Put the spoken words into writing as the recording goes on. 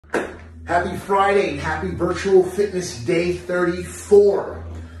Happy Friday, happy Virtual Fitness Day 34.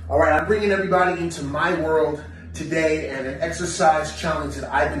 All right, I'm bringing everybody into my world today and an exercise challenge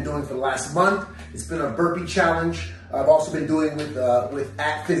that I've been doing for the last month. It's been a burpee challenge. I've also been doing with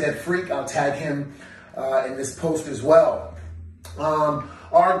 @PhysEdFreak. I'll tag him in this post as well.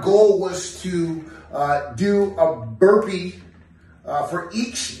 Our goal was to do a burpee for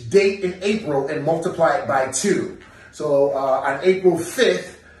each date in April and multiply it by 2. So on April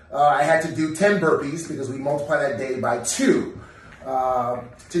 5th, I had to do 10 burpees because we multiply that day by 2.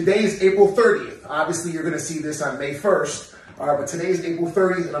 Today is April 30th. Obviously, you're going to see this on May 1st. But today is April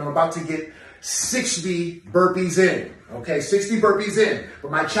 30th, and I'm about to get 60 burpees in. Okay, 60 burpees in.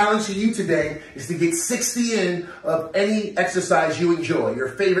 But my challenge to you today is to get 60 in of any exercise you enjoy, your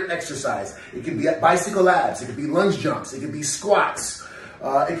favorite exercise. It could be bicycle abs, it could be lunge jumps, it could be squats,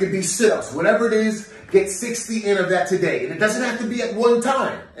 it could be sit-ups, whatever it is, get 60 in of that today. And it doesn't have to be at one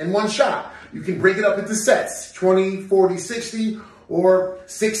time, in one shot. You can break it up into sets, 20, 40, 60, or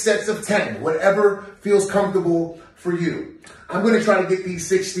 6 sets of 10, whatever feels comfortable for you. I'm gonna try to get these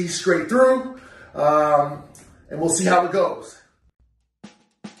 60 straight through, and we'll see how it goes.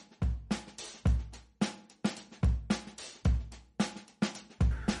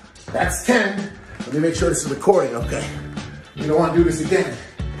 That's 10. Let me make sure this is recording, okay? We don't want to do this again.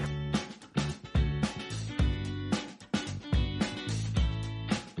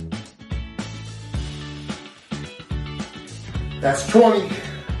 That's 20.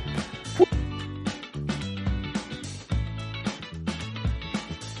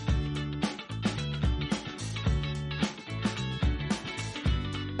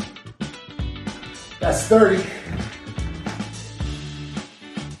 That's 30.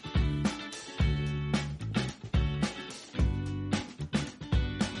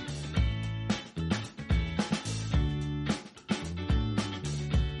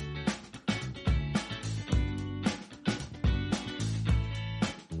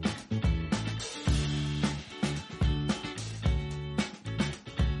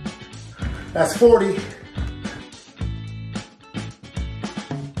 That's 40.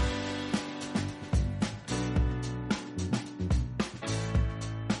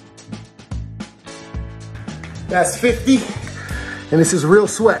 That's 50. And this is real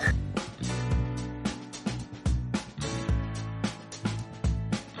sweat.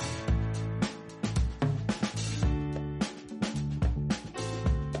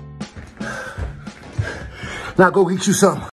 Now go get you some.